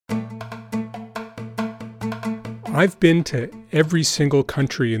I've been to every single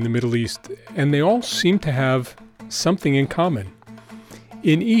country in the Middle East, and they all seem to have something in common.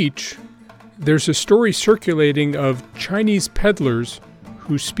 In each, there's a story circulating of Chinese peddlers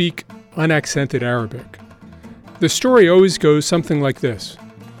who speak unaccented Arabic. The story always goes something like this.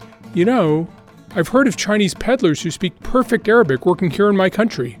 You know, I've heard of Chinese peddlers who speak perfect Arabic working here in my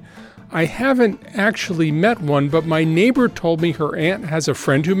country. I haven't actually met one, but my neighbor told me her aunt has a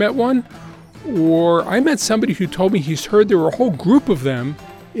friend who met one. Or I met somebody who told me he's heard there were a whole group of them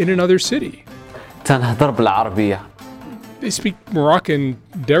in another city. They speak Moroccan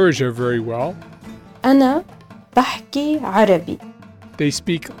Darija very well. أنا بحكي عربي. They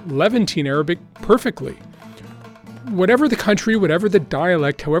speak Levantine Arabic perfectly. Whatever the country, whatever the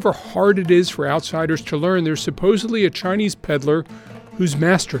dialect, however hard it is for outsiders to learn, there's supposedly a Chinese peddler who's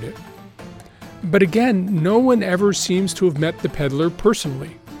mastered it. But again, no one ever seems to have met the peddler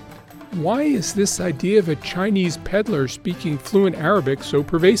personally. Why is this idea of a Chinese peddler speaking fluent Arabic so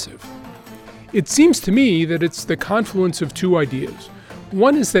pervasive? It seems to me that it's the confluence of two ideas.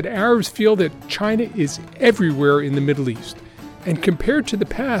 One is that Arabs feel that China is everywhere in the Middle East, and compared to the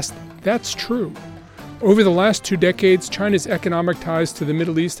past, that's true. Over the last 2 decades, China's economic ties to the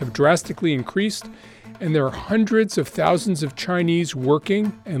Middle East have drastically increased, and there are hundreds of thousands of Chinese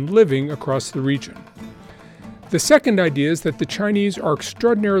working and living across the region. The second idea is that the Chinese are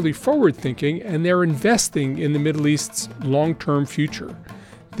extraordinarily forward-thinking and they're investing in the Middle East's long-term future.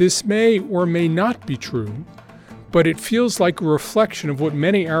 This may or may not be true, but it feels like a reflection of what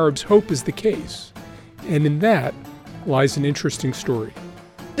many Arabs hope is the case. And in that lies an interesting story.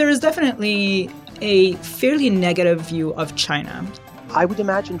 There is definitely a fairly negative view of China. I would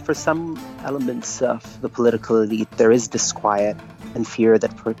imagine for some elements of the political elite, there is disquiet and fear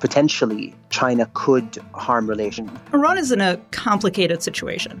that potentially China could harm relations. Iran is in a complicated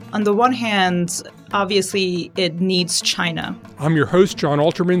situation. On the one hand, obviously, it needs China. I'm your host, John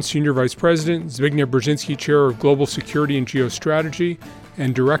Alterman, Senior Vice President, Zbigniew Brzezinski Chair of Global Security and Geostrategy,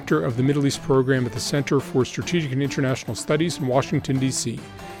 and Director of the Middle East Program at the Center for Strategic and International Studies in Washington, D.C.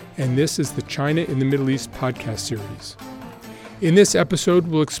 And this is the China in the Middle East podcast series. In this episode,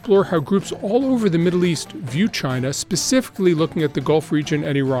 we'll explore how groups all over the Middle East view China, specifically looking at the Gulf region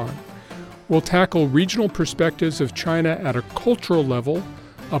and Iran. We'll tackle regional perspectives of China at a cultural level,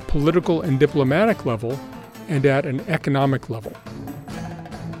 a political and diplomatic level, and at an economic level.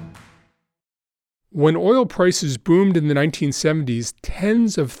 When oil prices boomed in the 1970s,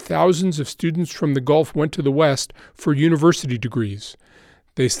 tens of thousands of students from the Gulf went to the West for university degrees.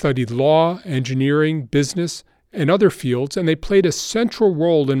 They studied law, engineering, business, and other fields, and they played a central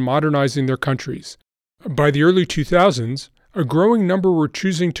role in modernizing their countries. By the early 2000s, a growing number were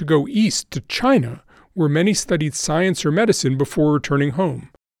choosing to go east to China, where many studied science or medicine before returning home.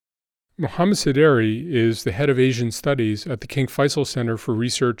 Mohammed Saderi is the head of Asian Studies at the King Faisal Center for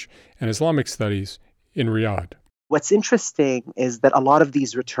Research and Islamic Studies in Riyadh. What's interesting is that a lot of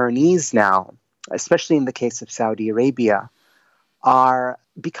these returnees now, especially in the case of Saudi Arabia, are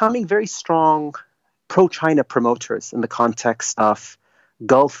becoming very strong pro-China promoters in the context of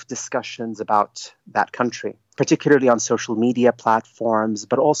Gulf discussions about that country, particularly on social media platforms,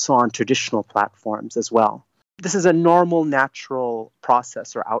 but also on traditional platforms as well. This is a normal, natural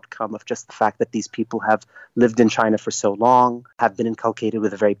process or outcome of just the fact that these people have lived in China for so long, have been inculcated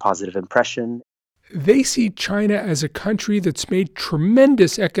with a very positive impression. They see China as a country that's made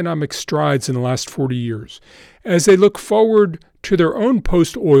tremendous economic strides in the last 40 years. As they look forward to their own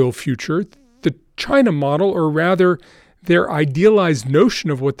post-oil future, the China model, or rather their idealized notion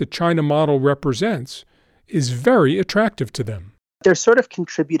of what the China model represents, is very attractive to them. They're sort of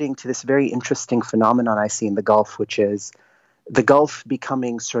contributing to this very interesting phenomenon I see in the Gulf, which is the Gulf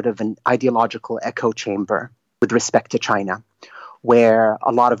becoming sort of an ideological echo chamber with respect to China, where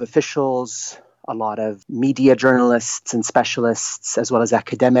a lot of officials, a lot of media journalists and specialists, as well as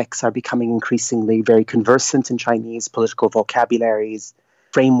academics, are becoming increasingly very conversant in Chinese political vocabularies,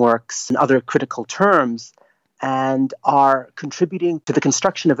 frameworks, and other critical terms, and are contributing to the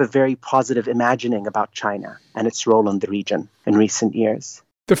construction of a very positive imagining about China and its role in the region in recent years.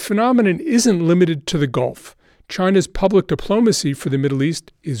 The phenomenon isn't limited to the Gulf. China's public diplomacy for the Middle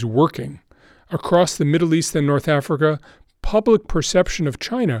East is working. Across the Middle East and North Africa, public perception of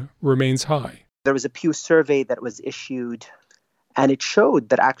China remains high. There was a Pew survey that was issued, and it showed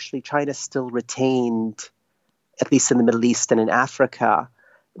that actually China still retained, at least in the Middle East and in Africa,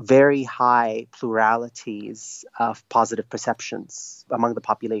 very high pluralities of positive perceptions among the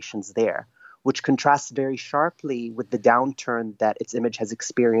populations there, which contrasts very sharply with the downturn that its image has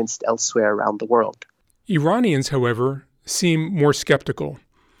experienced elsewhere around the world. Iranians, however, seem more skeptical.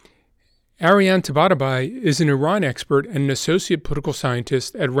 Ariane Tabatabai is an Iran expert and an associate political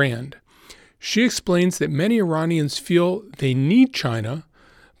scientist at RAND. She explains that many Iranians feel they need China,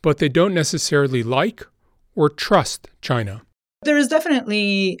 but they don't necessarily like or trust China. There is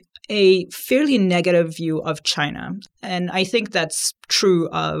definitely a fairly negative view of China, and I think that's true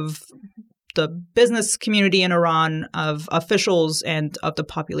of the business community in Iran, of officials, and of the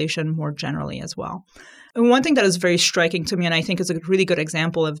population more generally as well. And one thing that is very striking to me, and I think is a really good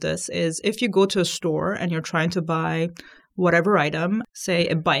example of this, is if you go to a store and you're trying to buy whatever item, say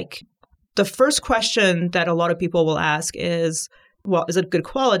a bike, the first question that a lot of people will ask is, well, is it good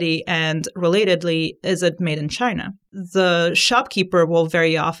quality? And relatedly, is it made in China? The shopkeeper will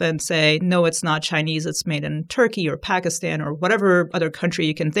very often say, no, it's not Chinese. It's made in Turkey or Pakistan or whatever other country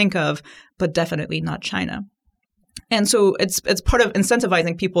you can think of, but definitely not China. And so it's part of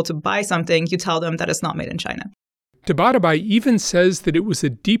incentivizing people to buy something. You tell them that it's not made in China. Tabatabai even says that it was a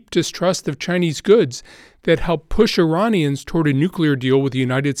deep distrust of Chinese goods that helped push Iranians toward a nuclear deal with the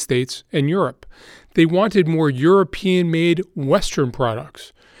United States and Europe. They wanted more European-made Western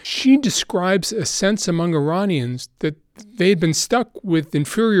products. She describes a sense among Iranians that they had been stuck with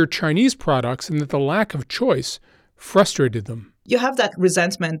inferior Chinese products and that the lack of choice frustrated them. You have that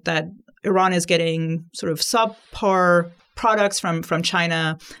resentment that Iran is getting sort of subpar products from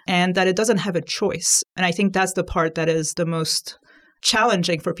China and that it doesn't have a choice. And I think that's the part that is the most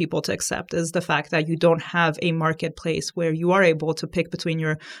challenging for people to accept, is the fact that you don't have a marketplace where you are able to pick between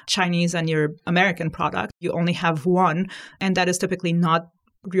your Chinese and your American product. You only have one, and that is typically not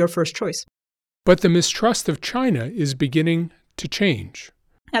your first choice. But the mistrust of China is beginning to change.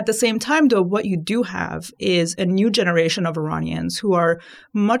 At the same time, though, what you do have is a new generation of Iranians who are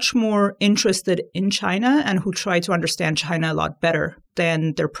much more interested in China and who try to understand China a lot better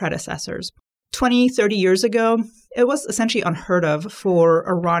than their predecessors. 20, 30 years ago, it was essentially unheard of for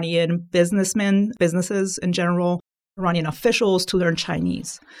Iranian businessmen, businesses in general, Iranian officials to learn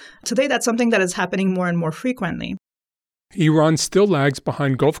Chinese. Today, that's something that is happening more and more frequently. Iran still lags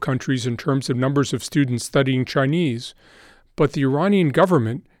behind Gulf countries in terms of numbers of students studying Chinese, but the Iranian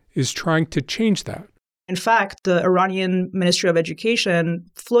government is trying to change that. In fact, the Iranian Ministry of Education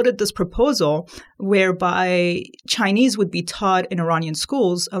floated this proposal whereby Chinese would be taught in Iranian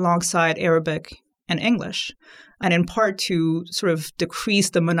schools alongside Arabic and English, and in part to sort of decrease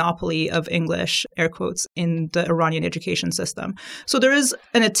the monopoly of English, air quotes, in the Iranian education system. So there is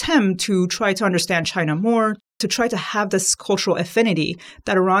an attempt to try to understand China more, to try to have this cultural affinity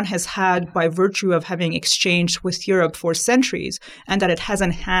that Iran has had by virtue of having exchanged with Europe for centuries, and that it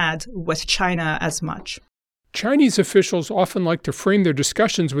hasn't had with China as much. Chinese officials often like to frame their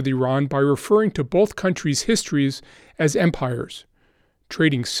discussions with Iran by referring to both countries' histories as empires,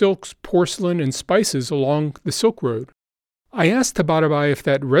 trading silks, porcelain, and spices along the Silk Road. I asked Tabatabai if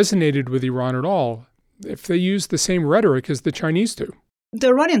that resonated with Iran at all, if they use the same rhetoric as the Chinese do. The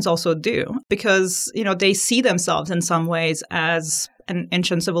Iranians also do, because, they see themselves in some ways as an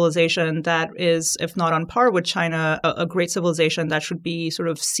ancient civilization that is, if not on par with China, a great civilization that should be sort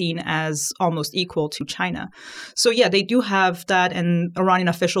of seen as almost equal to China. So yeah, they do have that, and Iranian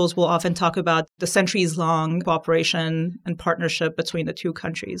officials will often talk about the centuries-long cooperation and partnership between the two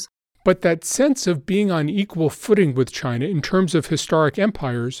countries. But that sense of being on equal footing with China in terms of historic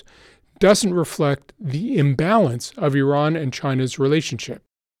empires doesn't reflect the imbalance of Iran and China's relationship.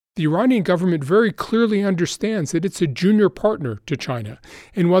 The Iranian government very clearly understands that it's a junior partner to China,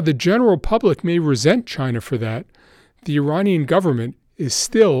 and while the general public may resent China for that, the Iranian government is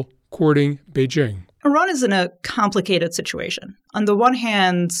still courting Beijing. Iran is in a complicated situation. On the one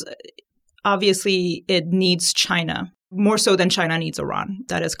hand, obviously, it needs China more so than China needs Iran.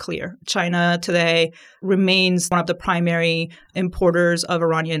 That is clear. China today remains one of the primary importers of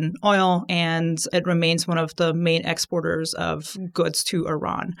Iranian oil, and it remains one of the main exporters of goods to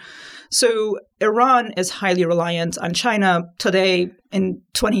Iran. So Iran is highly reliant on China today in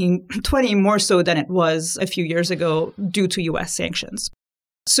 2020 more so than it was a few years ago due to U.S. sanctions.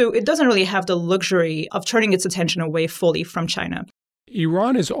 So it doesn't really have the luxury of turning its attention away fully from China.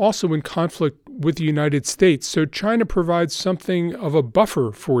 Iran is also in conflict with the United States, so China provides something of a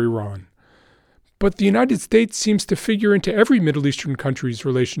buffer for Iran. But the United States seems to figure into every Middle Eastern country's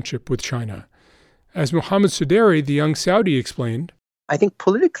relationship with China. As Mohammad Suderi, the young Saudi, explained, I think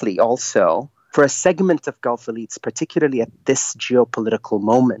politically also, for a segment of Gulf elites, particularly at this geopolitical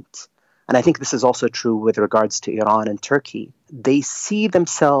moment, and I think this is also true with regards to Iran and Turkey, they see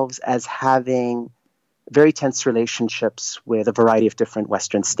themselves as having very tense relationships with a variety of different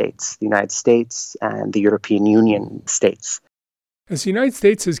Western states, the United States and the European Union states. As the United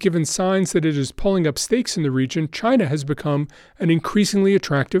States has given signs that it is pulling up stakes in the region, China has become an increasingly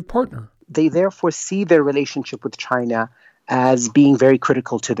attractive partner. they therefore see their relationship with China as being very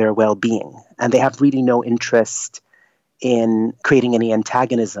critical to their well-being. And they have really no interest in creating any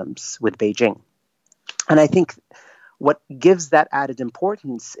antagonisms with Beijing. And I think what gives that added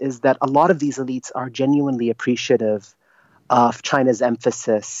importance is that a lot of these elites are genuinely appreciative of China's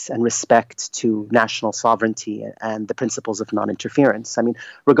emphasis and respect to national sovereignty and the principles of non-interference. I mean,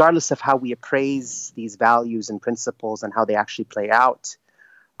 regardless of how we appraise these values and principles and how they actually play out,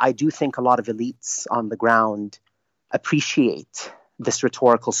 I do think a lot of elites on the ground appreciate this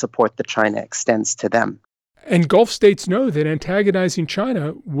rhetorical support that China extends to them. And Gulf states know that antagonizing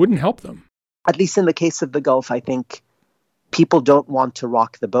China wouldn't help them. At least in the case of the Gulf, I think people don't want to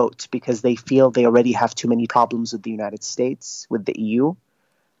rock the boat because they feel they already have too many problems with the United States, with the EU,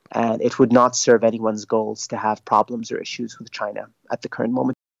 and it would not serve anyone's goals to have problems or issues with China at the current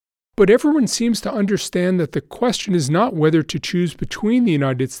moment. But everyone seems to understand that the question is not whether to choose between the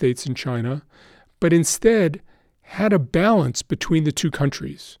United States and China, but instead how to balance between the two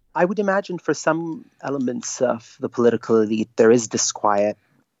countries. I would imagine for some elements of the political elite, there is disquiet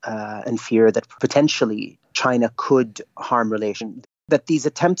and fear that potentially China could harm relations, that these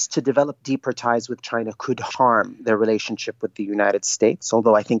attempts to develop deeper ties with China could harm their relationship with the United States,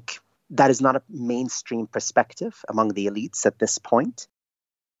 although I think that is not a mainstream perspective among the elites at this point.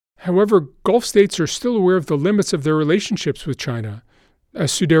 However, Gulf states are still aware of the limits of their relationships with China,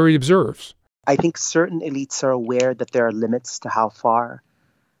 as Suderi observes. I think certain elites are aware that there are limits to how far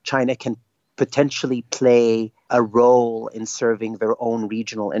China can potentially play a role in serving their own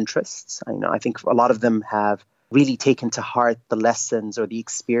regional interests. I think a lot of them have really taken to heart the lessons or the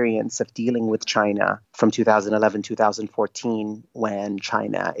experience of dealing with China from 2011, 2014, when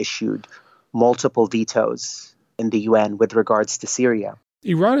China issued multiple vetoes in the UN with regards to Syria.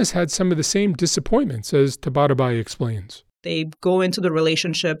 Iran has had some of the same disappointments, as Tabatabai explains. They go into the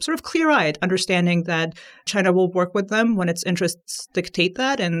relationship sort of clear-eyed, understanding that China will work with them when its interests dictate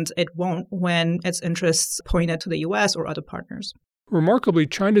that, and it won't when its interests point it to the U.S. or other partners. Remarkably,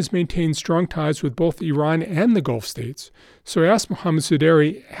 China's maintained strong ties with both Iran and the Gulf states. So I asked Mohammed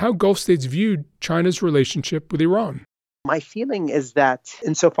Suderi how Gulf states viewed China's relationship with Iran. My feeling is that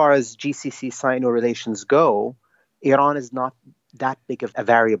insofar as GCC-Sino relations go, Iran is not that big of a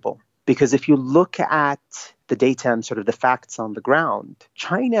variable. Because if you look at the data and sort of the facts on the ground,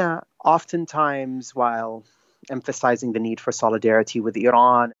 China oftentimes, while emphasizing the need for solidarity with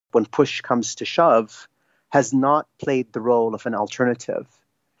Iran, when push comes to shove, has not played the role of an alternative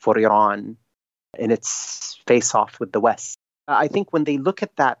for Iran in its face-off with the West. I think when they look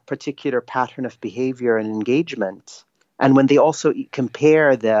at that particular pattern of behavior and engagement, and when they also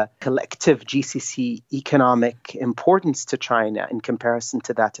compare the collective GCC economic importance to China in comparison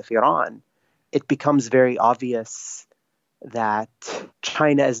to that of Iran, it becomes very obvious that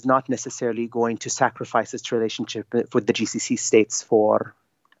China is not necessarily going to sacrifice its relationship with the GCC states for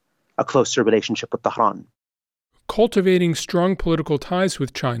a closer relationship with Tehran. Cultivating strong political ties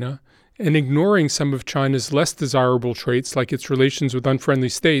with China and ignoring some of China's less desirable traits, like its relations with unfriendly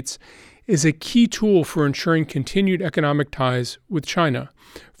states, is a key tool for ensuring continued economic ties with China.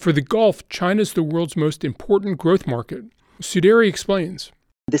 For the Gulf, China is the world's most important growth market. Suderi explains.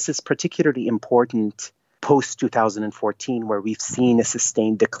 This is particularly important post-2014, where we've seen a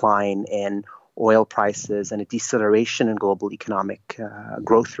sustained decline in oil prices and a deceleration in global economic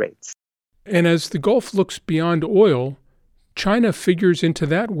growth rates. And as the Gulf looks beyond oil, China figures into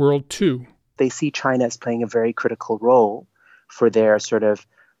that world too. They see China as playing a very critical role for their sort of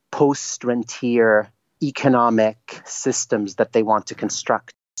post-rentier economic systems that they want to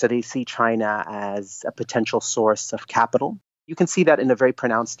construct. So they see China as a potential source of capital. You can see that in a very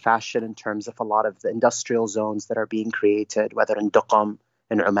pronounced fashion in terms of a lot of the industrial zones that are being created, whether in Duqm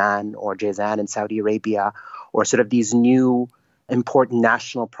in Oman or Jazan in Saudi Arabia, or sort of these new important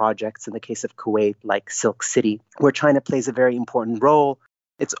national projects in the case of Kuwait, like Silk City, where China plays a very important role.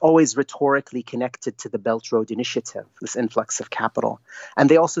 It's always rhetorically connected to the Belt Road Initiative, this influx of capital. And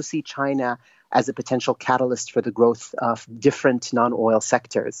they also see China as a potential catalyst for the growth of different non-oil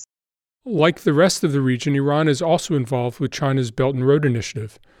sectors. Like the rest of the region, Iran is also involved with China's Belt and Road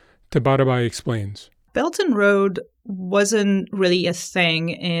Initiative. Tabatabai explains. Belt and Road wasn't really a thing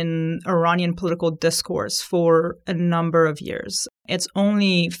in Iranian political discourse for a number of years. It's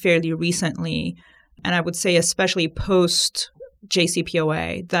only fairly recently, and I would say especially post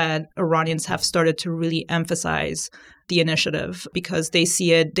JCPOA, that Iranians have started to really emphasize the initiative because they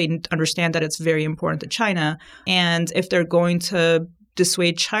see it, they understand that it's very important to China. And if they're going to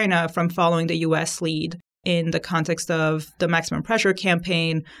dissuade China from following the U.S. lead in the context of the maximum pressure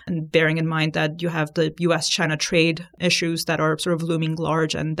campaign, and bearing in mind that you have the US-China trade issues that are sort of looming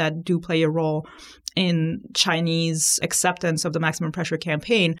large and that do play a role in Chinese acceptance of the maximum pressure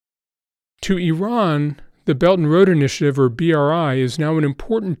campaign. To Iran, the Belt and Road Initiative, or BRI, is now an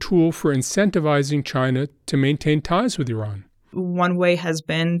important tool for incentivizing China to maintain ties with Iran. One way has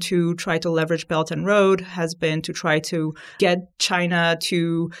been to try to leverage Belt and Road, has been to try to get China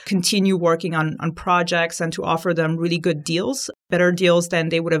to continue working on projects and to offer them really good deals, better deals than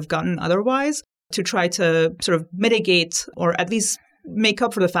they would have gotten otherwise, to try to sort of mitigate or at least make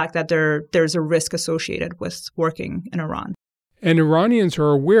up for the fact that there's a risk associated with working in Iran. And Iranians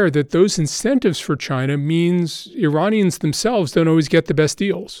are aware that those incentives for China means Iranians themselves don't always get the best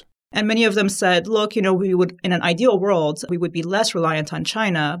deals. And many of them said, look, we would, in an ideal world, we would be less reliant on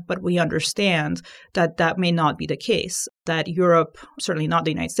China, but we understand that that may not be the case, that Europe, certainly not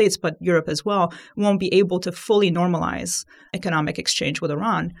the United States, but Europe as well, won't be able to fully normalize economic exchange with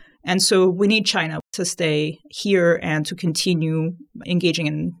Iran. And so we need China to stay here and to continue engaging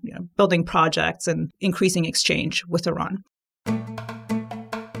in building projects and increasing exchange with Iran.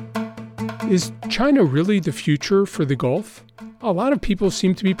 Is China really the future for the Gulf? A lot of people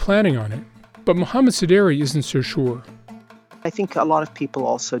seem to be planning on it, but Mohammad Saderi isn't so sure. I think a lot of people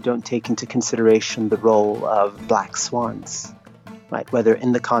also don't take into consideration the role of black swans, right? Whether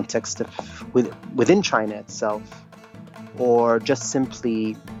in the context of within China itself, or just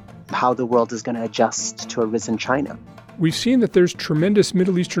simply how the world is going to adjust to a risen China. We've seen that there's tremendous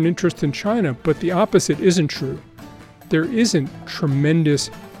Middle Eastern interest in China, but the opposite isn't true. There isn't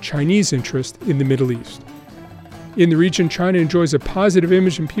tremendous Chinese interest in the Middle East. In the region, China enjoys a positive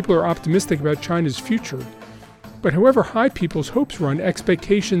image and people are optimistic about China's future. But however high people's hopes run,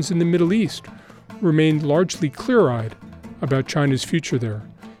 expectations in the Middle East remain largely clear-eyed about China's future there.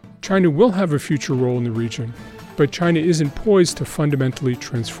 China will have a future role in the region, but China isn't poised to fundamentally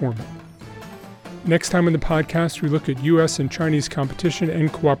transform it. Next time on the podcast, we look at U.S. and Chinese competition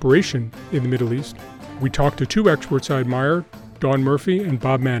and cooperation in the Middle East. We talk to two experts I admire, Dawn Murphy and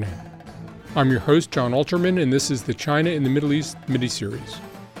Bob Manning. I'm your host, John Alterman, and this is the China in the Middle East miniseries.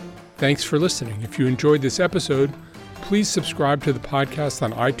 Thanks for listening. If you enjoyed this episode, please subscribe to the podcast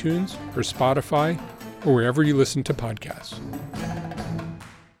on iTunes or Spotify or wherever you listen to podcasts.